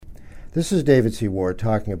This is David C. Ward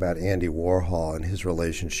talking about Andy Warhol and his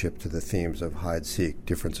relationship to the themes of hide-seek,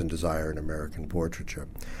 difference and desire in American portraiture.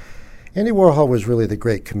 Andy Warhol was really the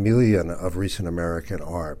great chameleon of recent American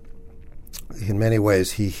art. In many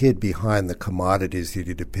ways, he hid behind the commodities that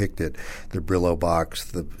he depicted, the Brillo box,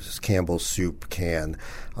 the Campbell's soup can,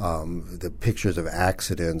 the pictures of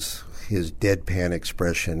accidents, his deadpan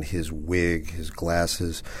expression, his wig, his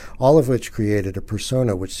glasses, all of which created a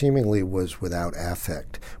persona which seemingly was without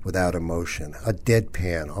affect, without emotion, a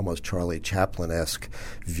deadpan, almost Charlie Chaplin-esque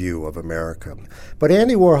view of America. But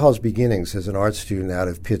Andy Warhol's beginnings as an art student out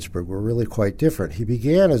of Pittsburgh were really quite different. He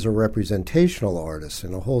began as a representational artist,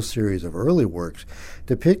 and a whole series of early works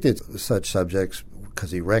depicted such subjects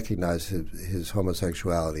because he recognized his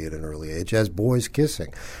homosexuality at an early age as boys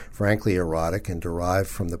kissing, frankly erotic and derived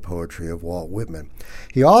from the poetry of Walt Whitman.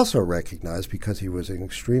 He also recognized, because he was an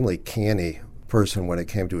extremely canny person when it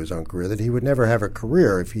came to his own career, that he would never have a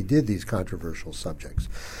career if he did these controversial subjects.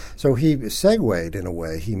 So he segued, in a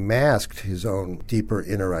way, he masked his own deeper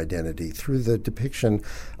inner identity through the depiction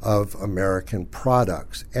of American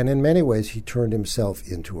products. And in many ways, he turned himself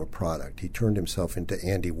into a product. He turned himself into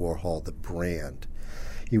Andy Warhol, the brand.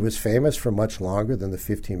 He was famous for much longer than the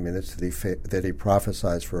 15 minutes that he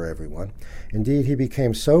prophesied for everyone. Indeed, he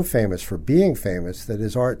became so famous for being famous that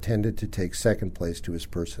his art tended to take second place to his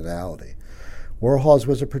personality. Warhol's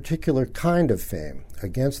was a particular kind of fame.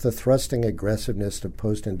 Against the thrusting aggressiveness of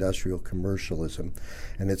post-industrial commercialism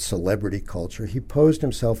and its celebrity culture, he posed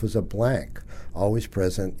himself as a blank, always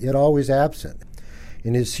present, yet always absent.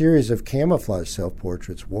 In his series of camouflage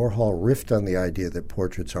self-portraits, Warhol riffed on the idea that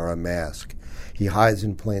portraits are a mask. He hides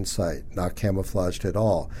in plain sight, not camouflaged at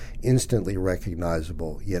all, instantly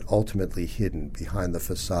recognizable, yet ultimately hidden behind the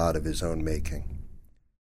facade of his own making.